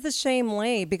 Where does the shame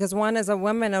lay? Because one is a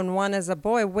woman and one is a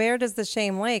boy. Where does the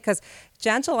shame lay? Because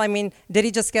Janchal, did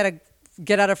he just get a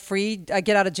get out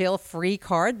of jail free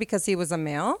card because he was a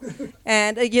male?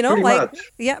 And yeah,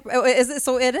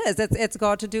 so it is. It's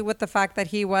got to do with the fact that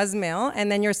he was male,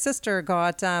 and then your sister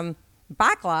got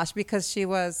backlash because she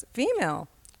was female.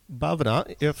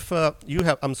 Bhavana, if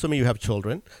I'm assuming you have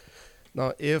children.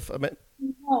 Now,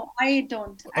 no, I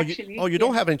don't actually. You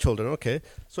don't have any children, okay?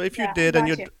 So if you did, and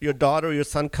your daughter or your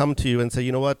son come to you and say,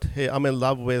 you know what, hey, I'm in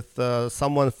love with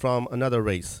someone from another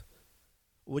race.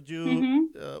 Would you,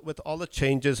 with all the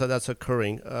changes that's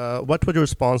occurring, what would your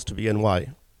response to be and why?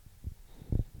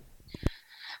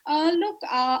 Look,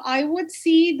 I would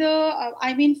see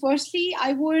firstly,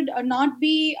 I would not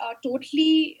be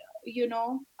totally,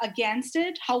 against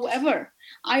it. However,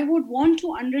 I would want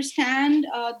to understand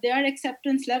their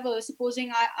acceptance level.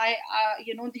 Supposing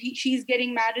she's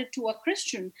getting married to a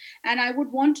Christian, and I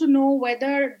would want to know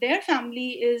whether their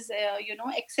family is,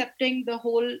 accepting the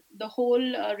whole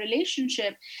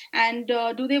relationship, and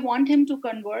do they want him to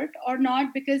convert or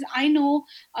not? Because I know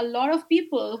a lot of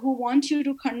people who want you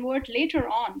to convert later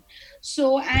on.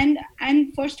 So, and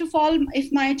first of all,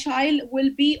 if my child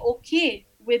will be okay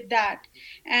with that,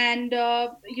 and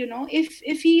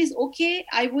if he is okay,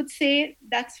 I would say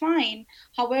that's fine.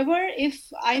 However,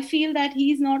 if I feel that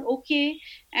he's not okay,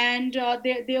 and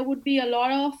there would be a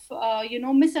lot of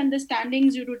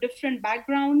misunderstandings due to different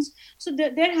backgrounds, so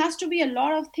there has to be a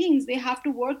lot of things they have to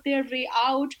work their way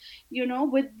out,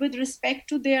 with respect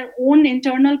to their own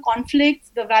internal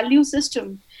conflicts, the value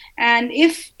system. And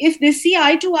if they see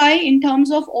eye to eye in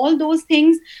terms of all those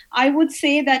things, I would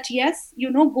say that yes,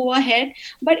 go ahead.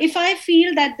 But if I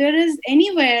feel that there is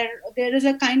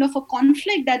a kind of a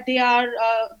conflict that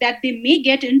they may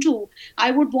get into,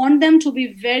 I would want them to be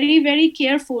very, very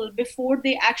careful before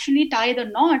they actually tie the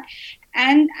knot,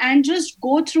 and just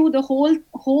go through the whole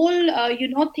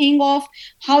thing of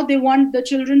how they want the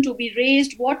children to be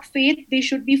raised, what faith they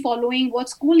should be following, what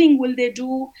schooling will they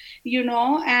do,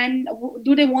 and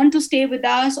do they want to stay with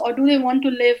us, or do they want to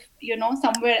live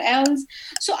somewhere else.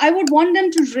 So I would want them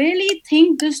to really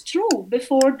think this through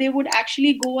before they would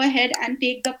actually go ahead and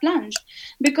take the plunge.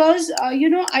 Because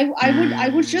I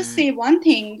would just say one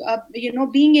thing,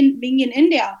 being in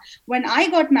India, when I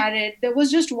got married, there was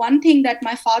just one thing that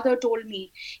my father told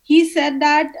me. He said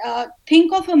that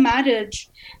think of a marriage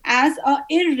as a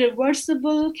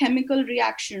irreversible chemical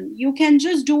reaction. You can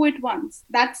just do it once.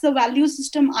 That's the value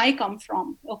system I come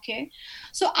from. Okay,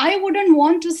 so I wouldn't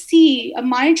want to see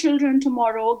my children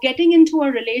tomorrow getting into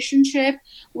a relationship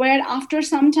where after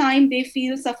some time they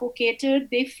feel suffocated,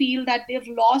 they feel that they've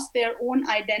lost their own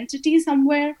identity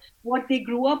somewhere, what they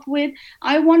grew up with.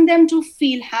 I want them to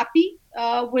feel happy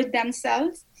with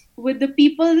themselves, with the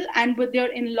people, and with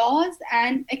their in-laws,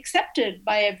 and accepted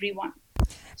by everyone.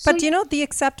 But the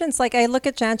acceptance, like I look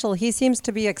at Janchal, he seems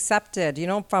to be accepted,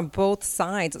 from both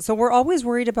sides. So we're always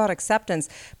worried about acceptance.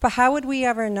 But how would we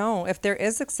ever know if there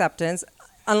is acceptance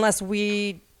unless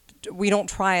we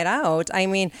try it out. I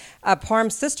mean,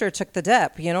 Parm's sister took the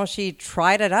dip. She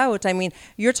tried it out. I mean,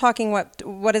 you're talking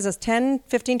what is this, 10,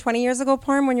 15, 20 years ago,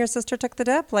 Parm, when your sister took the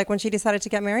dip, like when she decided to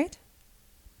get married?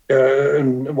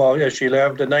 Well, yeah, she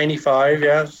left at 95,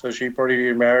 yeah, so she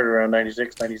probably married around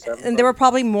 96, 97. And there were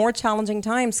probably more challenging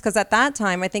times because at that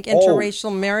time, I think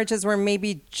interracial marriages were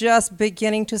maybe just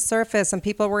beginning to surface and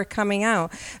people were coming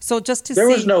out. So just to There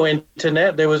was no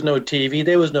internet, there was no TV,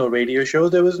 there was no radio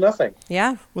shows, there was nothing.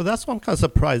 Yeah. Well, that's why I'm kind of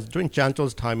surprised. During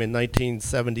Janto's time in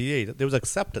 1978, there was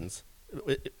acceptance.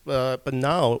 But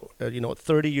now,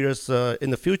 30 years in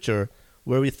the future,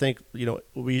 where we think,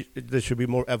 there should be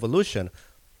more evolution,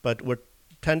 but we're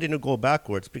tending to go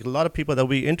backwards because a lot of people that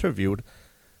we interviewed,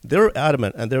 they're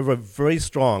adamant and they're very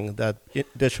strong that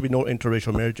there should be no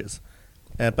interracial marriages.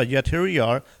 But yet here we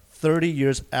are, 30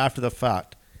 years after the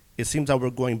fact. It seems that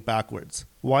we're going backwards.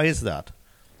 Why is that?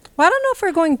 Well, I don't know if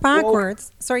we're going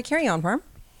backwards. Sorry, carry on, Parm.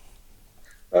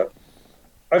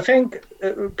 I think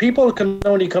people can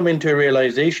only come into a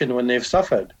realization when they've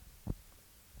suffered.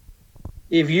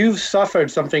 If you've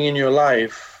suffered something in your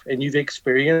life and you've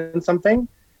experienced something,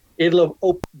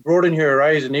 it'll broaden your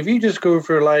horizon. If you just go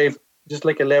through life just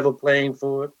like a level playing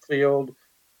field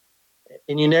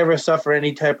and you never suffer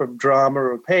any type of drama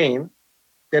or pain,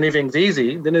 then everything's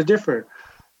easy, then it's different.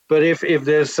 But if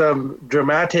there's some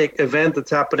dramatic event that's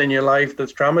happened in your life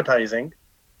that's traumatizing,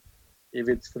 if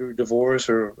it's through divorce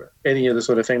or any other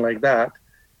sort of thing like that,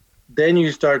 then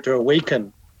you start to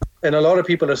awaken. And a lot of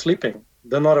people are sleeping.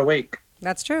 They're not awake.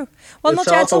 That's true. Well, the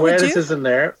self-awareness isn't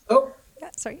there. Oh,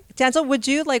 sorry. Jansel, would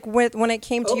you, like, when it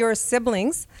came to your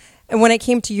siblings and when it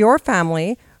came to your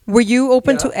family, were you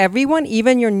open to everyone,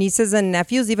 even your nieces and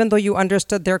nephews, even though you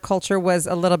understood their culture was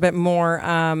a little bit more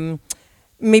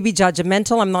maybe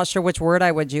judgmental? I'm not sure which word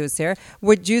I would use here.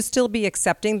 Would you still be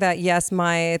accepting that, yes,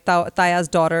 my Taya's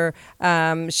daughter,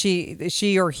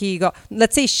 she or he got,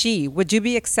 let's say she, would you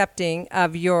be accepting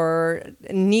of your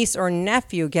niece or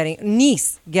nephew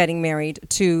getting married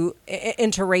to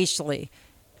interracially?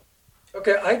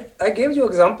 Okay, I gave you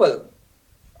example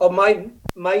of my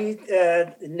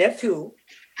nephew.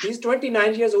 He's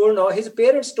 29 years old now. His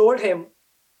parents told him,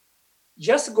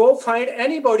 just go find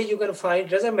anybody you can find.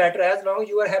 Doesn't matter as long as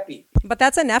you are happy. But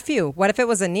that's a nephew. What if it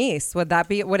was a niece? Would that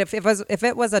be? What if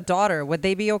it was a daughter? Would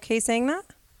they be okay saying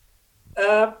that?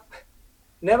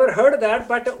 Never heard that,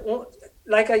 but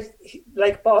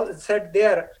like Paul said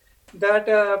there, that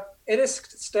it is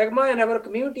stigma in our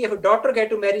community. If a daughter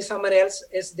get to marry someone else,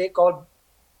 they call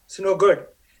it's no good.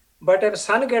 But if a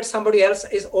son gets somebody else,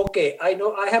 is okay. I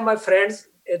know I have my friends.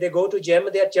 They go to gym.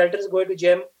 Their children go to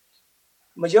gym.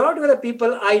 Majority of the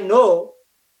people I know,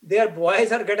 their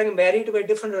boys are getting married to a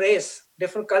different race,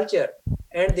 different culture,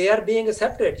 and they are being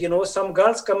accepted. Some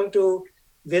girls coming to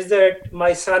visit.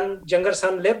 My younger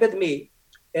son, live with me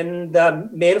in the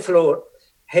main floor.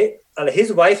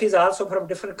 His wife is also from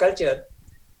different culture,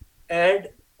 and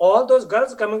all those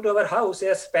girls coming to our house, they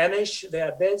are Spanish, they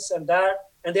are this and that,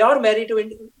 and they are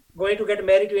going to get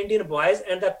married to Indian boys,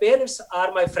 and the parents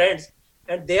are my friends,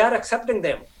 and they are accepting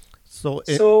them.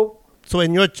 So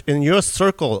in your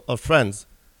circle of friends,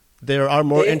 there are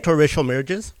more interracial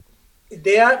marriages?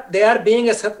 They are being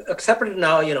accepted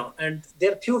now, and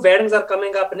their few weddings are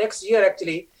coming up next year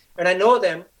actually, and I know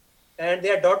them, and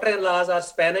their daughter-in-laws are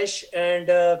Spanish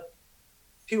and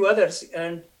few others,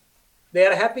 and they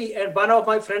are happy. And one of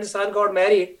my friend's son got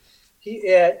married.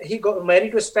 He got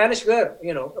married to a Spanish girl,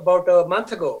 about a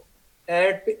month ago,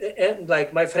 and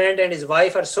like my friend and his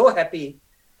wife are so happy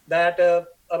that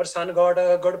our son got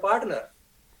a good partner.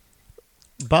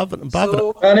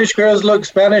 So, Spanish girls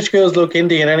look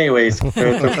Indian anyways. So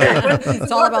it's okay.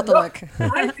 It's all about the look.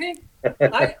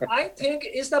 I think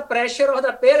it's the pressure of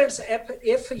the parents.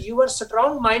 If you are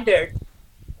strong-minded,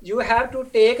 you have to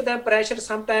take the pressure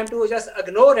sometime to just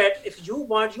ignore it. If you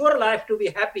want your life to be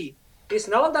happy, it's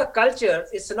not the culture.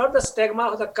 It's not the stigma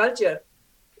of the culture.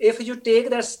 If you take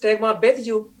that stigma with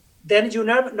you, then you're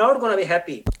not going to be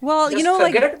happy. Well, just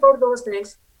forget about those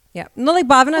things. Yeah. No, like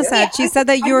Bhavana said, she said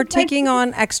that you're taking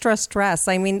on extra stress.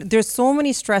 I mean, there's so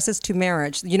many stresses to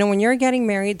marriage. When you're getting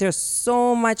married, there's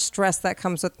so much stress that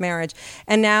comes with marriage.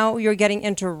 And now you're getting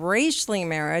interracially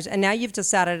married, and now you've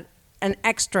just added an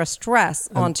extra stress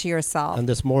onto yourself. And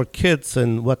there's more kids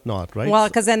and whatnot, right? Well,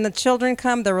 because then the children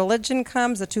come, the religion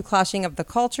comes, the two clashing of the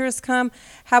cultures come.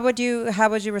 How would you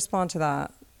respond to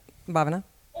that, Bhavana?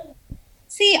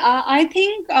 See, I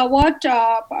think what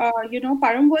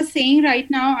Param was saying right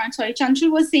now, and sorry, Chanchal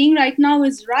was saying right now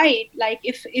is right. Like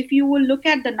if you will look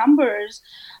at the numbers,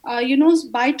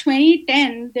 by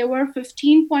 2010 there were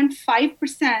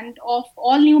 15.5% of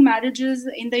all new marriages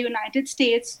in the United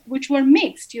States which were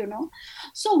mixed.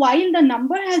 So while the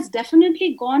number has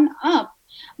definitely gone up,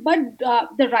 but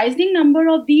the rising number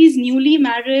of these newly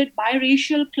married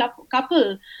biracial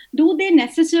couple, do they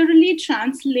necessarily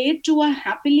translate to a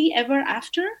happily ever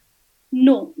after?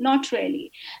 No, not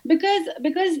really, because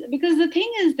the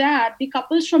thing is that the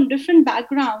couples from different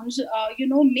backgrounds,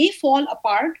 may fall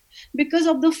apart because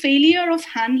of the failure of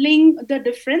handling the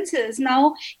differences.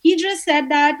 Now, he just said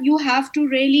that you have to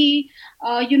really,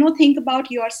 think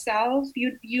about yourself.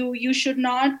 You should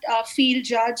not feel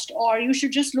judged, or you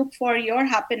should just look for your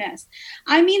happiness.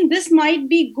 I mean, this might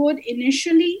be good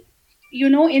initially.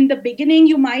 In the beginning,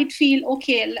 you might feel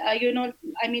okay.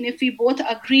 If we both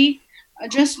agree.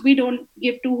 Just we don't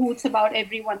give two hoots about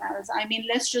everyone else. I mean,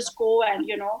 let's just go and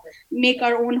make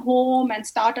our own home and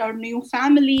start our new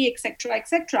family, etc.,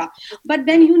 etc. But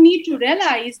then you need to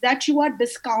realize that you are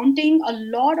discounting a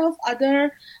lot of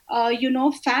other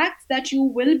facts that you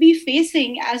will be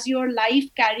facing as your life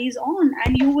carries on,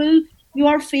 and you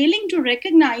are failing to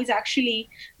recognize actually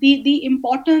the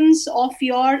importance of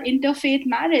your interfaith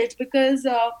marriage, because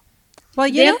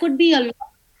there could be a lot.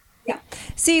 Yeah.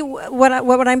 See,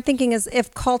 what I'm thinking is,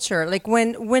 if culture, like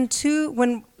when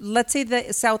let's say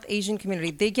the South Asian community,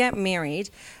 they get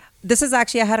married. This is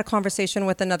actually, I had a conversation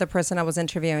with another person I was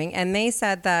interviewing, and they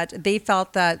said that they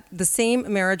felt that the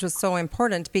same marriage was so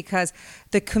important because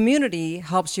the community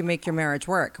helps you make your marriage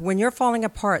work. When you're falling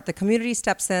apart, the community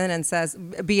steps in and says,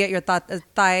 be it your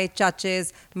thai,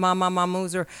 chaches, mama,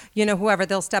 mamus, or whoever,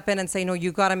 they'll step in and say, no,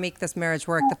 you got to make this marriage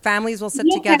work. The families will sit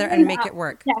together and make it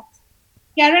work. Yes.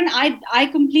 Karen, I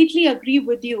completely agree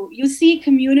with you. You see,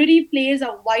 community plays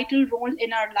a vital role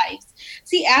in our lives.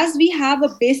 See, as we have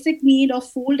a basic need of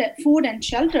food and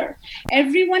shelter,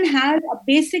 everyone has a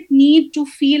basic need to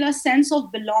feel a sense of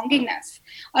belongingness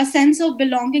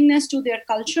to their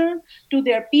culture, to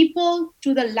their people,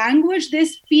 to the language they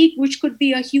speak, which could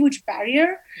be a huge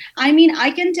barrier. I mean,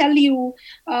 I can tell you,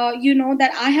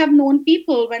 that I have known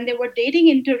people when they were dating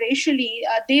interracially,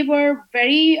 they were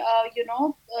very,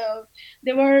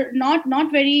 they were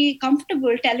not very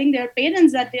comfortable telling their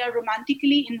parents that they are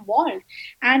romantically involved.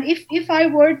 And if I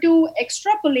were to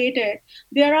extrapolate it,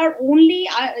 there are only,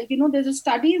 there's a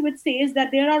study which says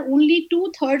that there are only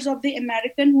 2/3 of the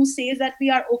American who says that we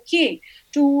are okay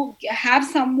to have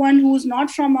someone who's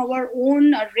not from our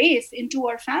own race into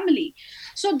our family.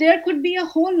 So there could be a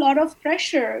whole lot of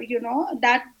pressure,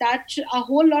 that a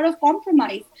whole lot of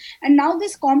compromise. And now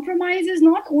this compromise is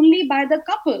not only by the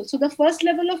couple. So the first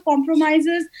level of compromise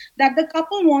is that the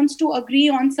couple wants to agree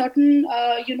on certain,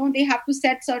 they have to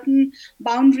set certain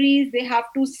boundaries. They have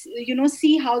to,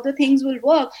 see how the things will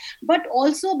work, but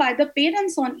also by the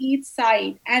parents on each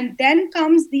side. And then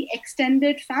comes the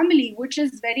extended family, which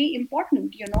is very important.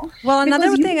 Well,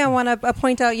 another thing I want to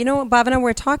point out, Bhavana,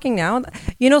 we're talking now,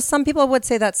 some people would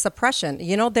say that's suppression.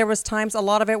 There was times, a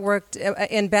lot of it worked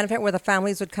in benefit where the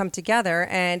families would come together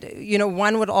and,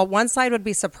 one side would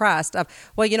be suppressed of,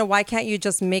 well, why can't you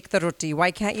just make the roti?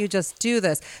 Why can't you just do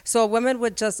this? So a woman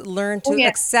would just learn to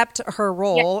accept her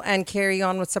role and carry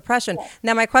on with suppression.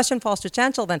 Now, my question falls to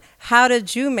Chanchal then. How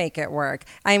did you make it work?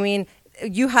 I mean,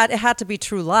 it had to be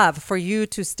true love for you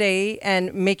to stay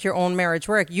and make your own marriage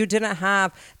work. You didn't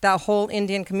have that whole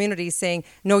Indian community saying,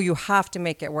 no, you have to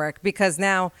make it work, because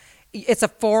now it's a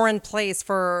foreign place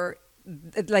for,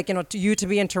 you to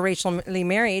be interracially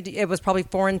married. It was probably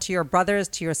foreign to your brothers,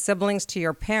 to your siblings, to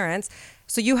your parents.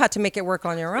 So you had to make it work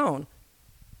on your own.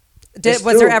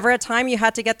 Was there ever a time you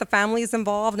had to get the families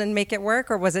involved and make it work,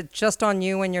 or was it just on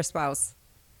you and your spouse?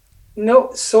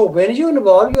 No. So when you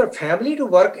involve your family to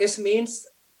work, it means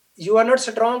you are not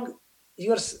strong.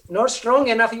 You are not strong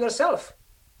enough yourself.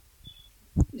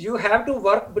 You have to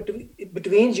work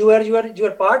between you and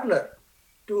your partner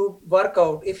to work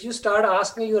out. If you start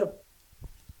asking your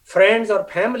friends or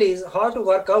families how to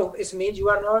work out, it means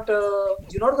you're not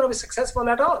going to be successful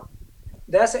at all.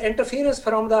 That's interference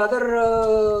from the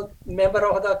other member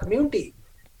of the community.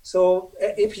 So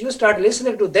if you start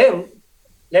listening to them,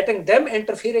 letting them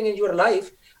interfering in your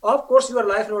life, of course your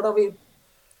life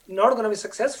not going to be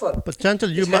successful. But Chanchal,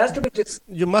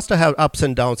 you must have had ups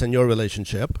and downs in your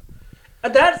relationship.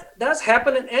 That's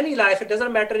happened in any life. It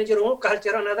doesn't matter in your own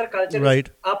culture, another culture. Right.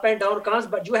 Up and down comes,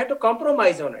 but you have to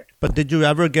compromise on it. But did you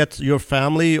ever get your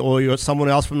family or someone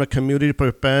else from the community,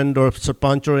 Perpend or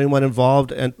Sarpanch or anyone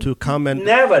involved, and to come and...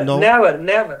 Never.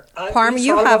 Parm,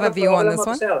 you have a view on this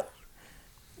one?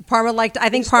 Parm would like to, I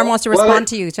think Parm wants to respond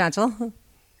to you, Chanchal.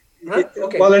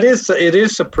 Okay. Well, it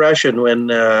is suppression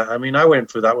when, I went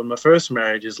through that when my first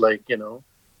marriage is like,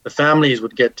 the families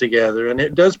would get together, and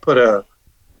it does put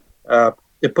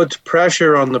it puts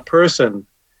pressure on the person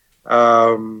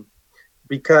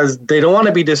because they don't want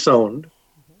to be disowned.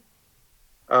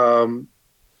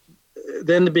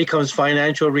 Then it becomes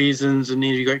financial reasons, and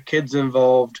then you got kids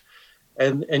involved,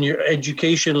 and your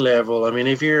education level.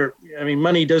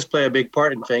 Money does play a big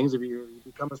part in things. If you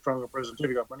become a stronger person, if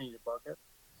you got money in your pocket,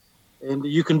 and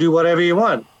you can do whatever you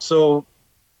want. So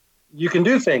you can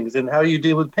do things, and how you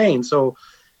deal with pain. So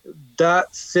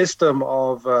that system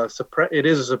of it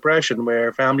is a suppression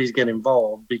where families get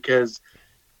involved, because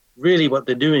really what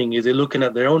they're doing is they're looking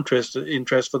at their own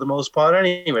interest for the most part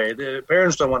anyway. The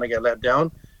parents don't want to get let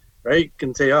down, right? You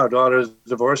can say, daughter's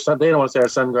divorced. They don't want to say our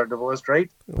son got divorced, right?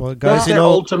 Well, guys,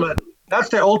 that's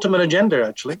their ultimate agenda,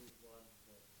 actually.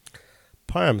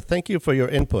 Parm, thank you for your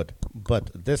input,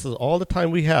 but this is all the time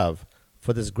we have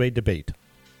for this great debate.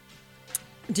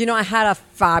 Do you know, I had a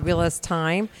fabulous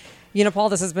time. Paul,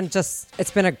 this has been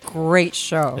it's been a great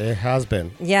show. It has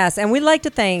been. Yes, and we'd like to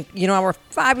thank, our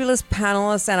fabulous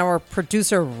panelists and our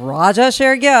producer, Raja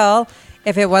Shergill.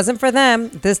 If it wasn't for them,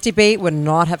 this debate would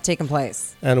not have taken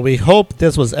place. And we hope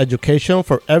this was educational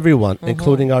for everyone,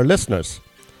 including our listeners.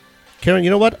 Karen, you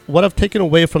know what? What I've taken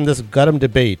away from this Garam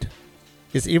debate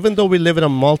is, even though we live in a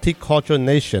multicultural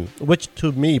nation, which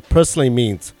to me personally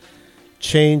means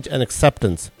change and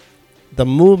acceptance, the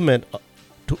movement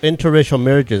to interracial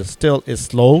marriages still is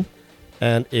slow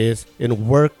and is in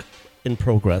work in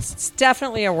progress. It's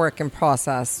definitely a work in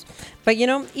process. But,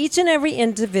 each and every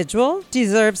individual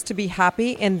deserves to be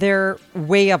happy in their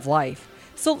way of life.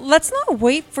 So let's not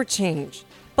wait for change,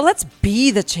 but let's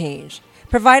be the change,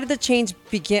 provided the change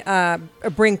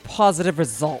bring positive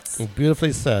results.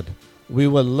 Beautifully said. We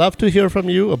would love to hear from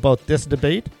you about this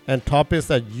debate and topics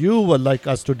that you would like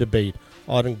us to debate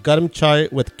on Garam Chai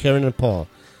with Karen and Paul.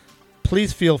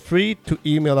 Please feel free to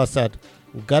email us at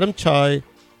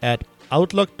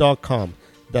garamchai@outlook.com.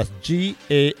 That's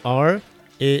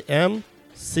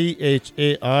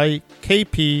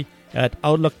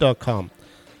GARAMCHAIKP@outlook.com.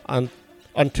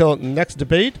 Until next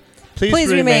debate,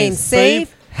 please remain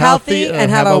safe, healthy,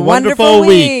 and have a wonderful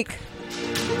week.